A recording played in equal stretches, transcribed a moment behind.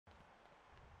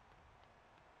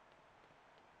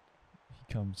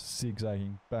He comes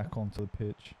zigzagging back onto the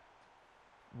pitch,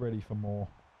 ready for more.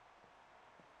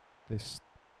 This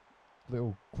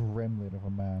little gremlin of a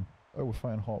man. Oh, we're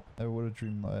fighting Hop. I would have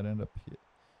dreamed that I'd end up here,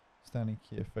 standing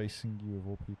here facing you of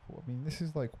all people. I mean, this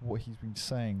is like what he's been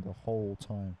saying the whole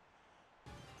time.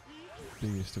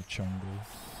 Biggest of Chungai.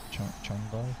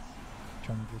 Chungai?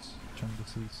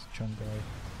 Chungai.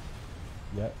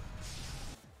 Yep.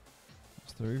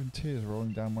 So there are even tears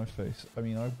rolling down my face. I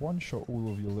mean, I one-shot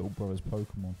all of your little brother's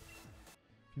Pokemon.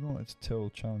 If you wanted to tell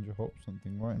Challenger Hop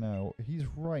something right now, he's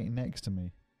right next to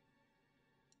me.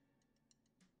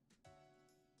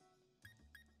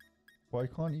 Why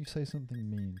can't you say something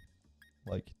mean?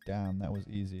 Like, damn, that was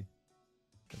easy.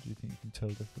 How do you think you can tell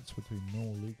the difference between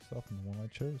normal league stuff and the one I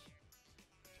chose?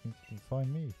 Do you think you can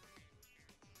find me?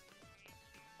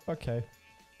 Okay.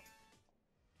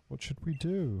 What should we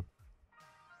do?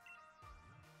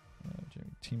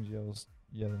 Teams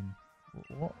yelling.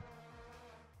 What?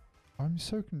 I'm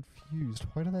so confused.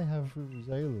 Why do they have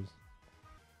Zailers?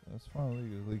 That's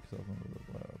fine. League stuff.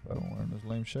 Battle wearing those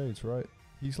lame shades, right?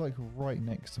 He's like right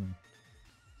next to me.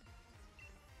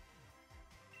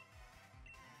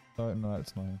 Oh, no,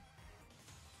 it's not him.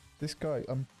 This guy,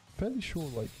 I'm fairly sure,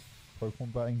 like,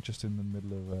 Pokemon batting just in the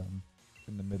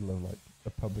middle of like a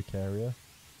public area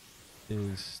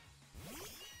is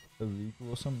illegal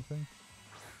or something.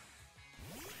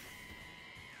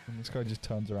 And this guy just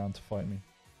turns around to fight me.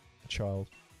 A child.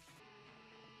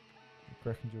 You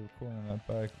reckon you're recording that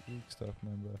bag league stuff,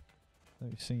 remember?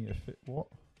 Let me sing you a fit. What?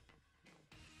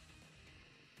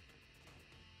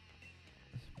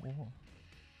 What?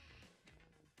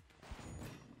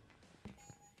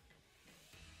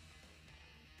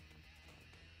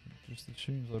 Just the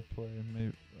tunes I play,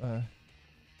 maybe.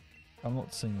 I'm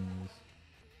not singing these.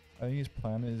 I think his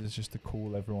plan is just to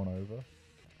call everyone over.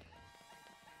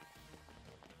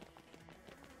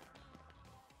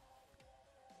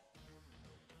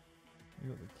 We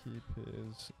got the key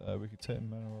piers. We could take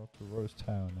Manor to Rose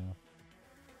Tower now.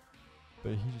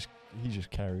 But he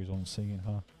just carries on singing,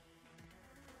 huh?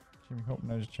 Jimmy Hop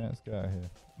knows a chance to get out of here.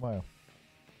 Wow.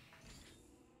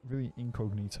 Really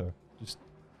incognito. Just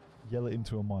yell it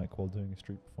into a mic while doing a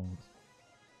street performance.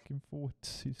 Looking forward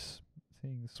to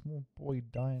seeing a small boy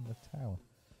die in the tower.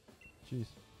 Jeez.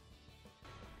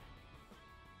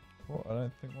 What? I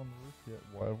don't think we're on the roof yet.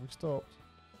 Why have we stopped?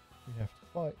 We have to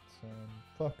fight some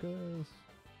fuckers.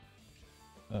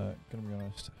 Gonna be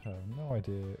honest, I have no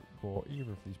idea what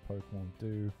either of these Pokemon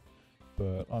do,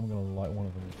 but I'm gonna light one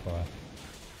of them on fire.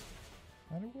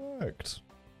 And it worked!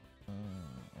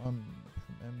 I'm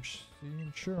from MC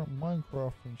Insurance,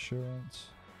 Minecraft Insurance.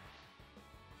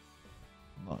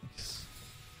 Nice.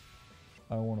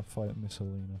 I want to fight Miss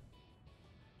Alina.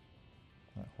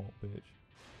 That hot bitch.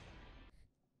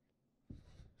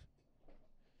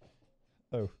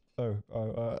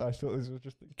 I thought this was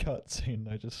just a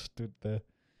cutscene. I just stood there.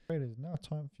 It is now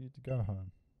time for you to go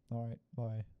home. Alright,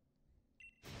 bye.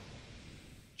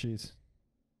 Jeez.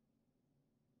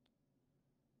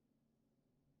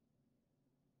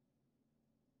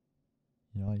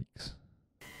 Yikes.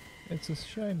 It's a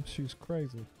shame she's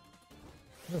crazy.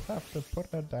 You'll have to put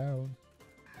her down.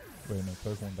 Wait, no,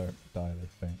 Pokemon don't die,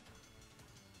 they faint.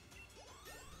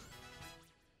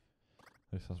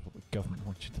 This is what the government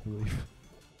wants you to believe.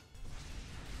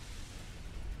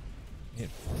 It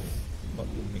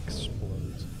fucking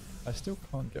explodes. I still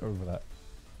can't get over that.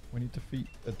 When you defeat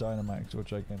a Dynamax or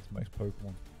Gigantamax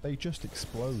Pokemon, they just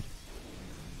explode.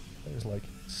 There's like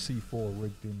C4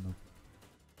 rigged in them.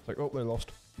 It's like, oh, they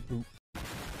lost. Oop. You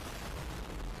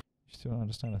still don't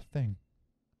understand a thing.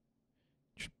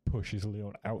 Just pushes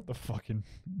Leon out the fucking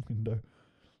window.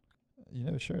 You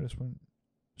never showed us when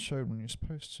you're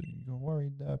supposed to. You got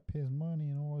worried Piers Marnie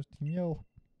and all his team yell.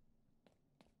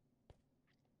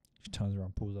 She turns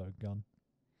around, pulls out a gun.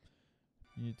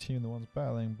 Your team the ones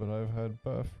battling, but I've had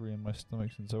butterfree in my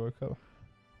stomach since I woke up.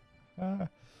 Ah,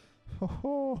 ho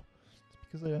ho! It's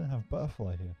because I don't have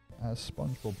Butterfly here. As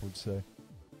SpongeBob would say.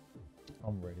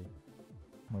 I'm ready.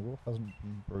 My will hasn't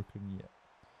been broken yet.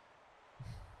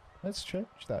 Let's change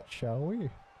that, shall we?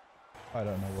 I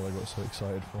don't know what I got so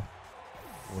excited for.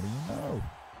 What do you know?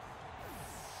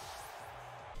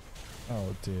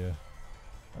 Oh dear.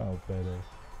 Oh Betty.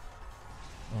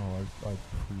 Oh, I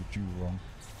proved you wrong.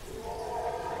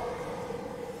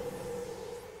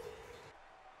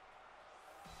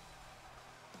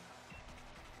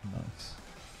 Nice.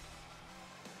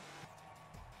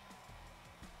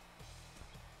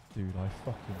 Dude, I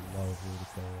fucking love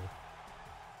Rudicolo.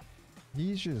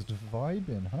 He's just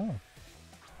vibing, huh?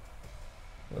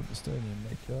 Let the stadium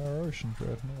make our ocean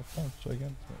dread. No offense,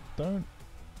 Gigantamax. Don't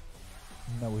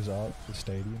Noah's Ark the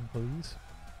stadium, please.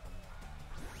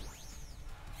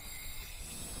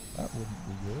 That wouldn't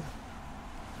be good.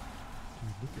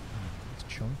 Dude, look at him. It's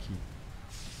chunky.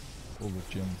 All the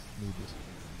gym leaders.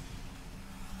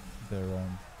 They're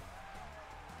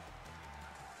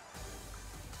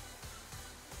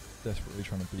desperately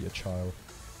trying to be a child.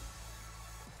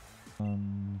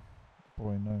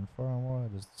 Boy known far and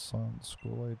wide as the silent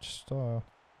school-age star.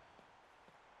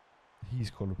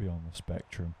 He's got to be on the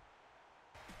spectrum.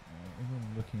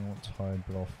 Anyone looking wants to hide,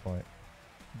 but I'll fight.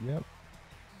 Yep.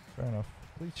 Fair enough.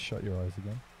 Please shut your eyes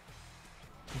again.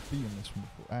 We've beaten this one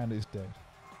before, and it's dead.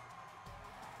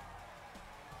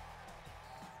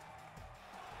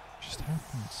 It just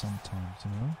happens sometimes,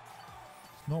 you know?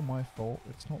 It's not my fault,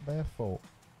 it's not their fault.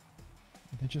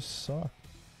 They just suck.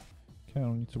 Count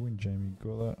on you to win, Jamie.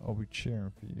 Got that? I'll be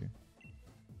cheering for you.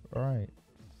 Alright.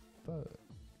 Third.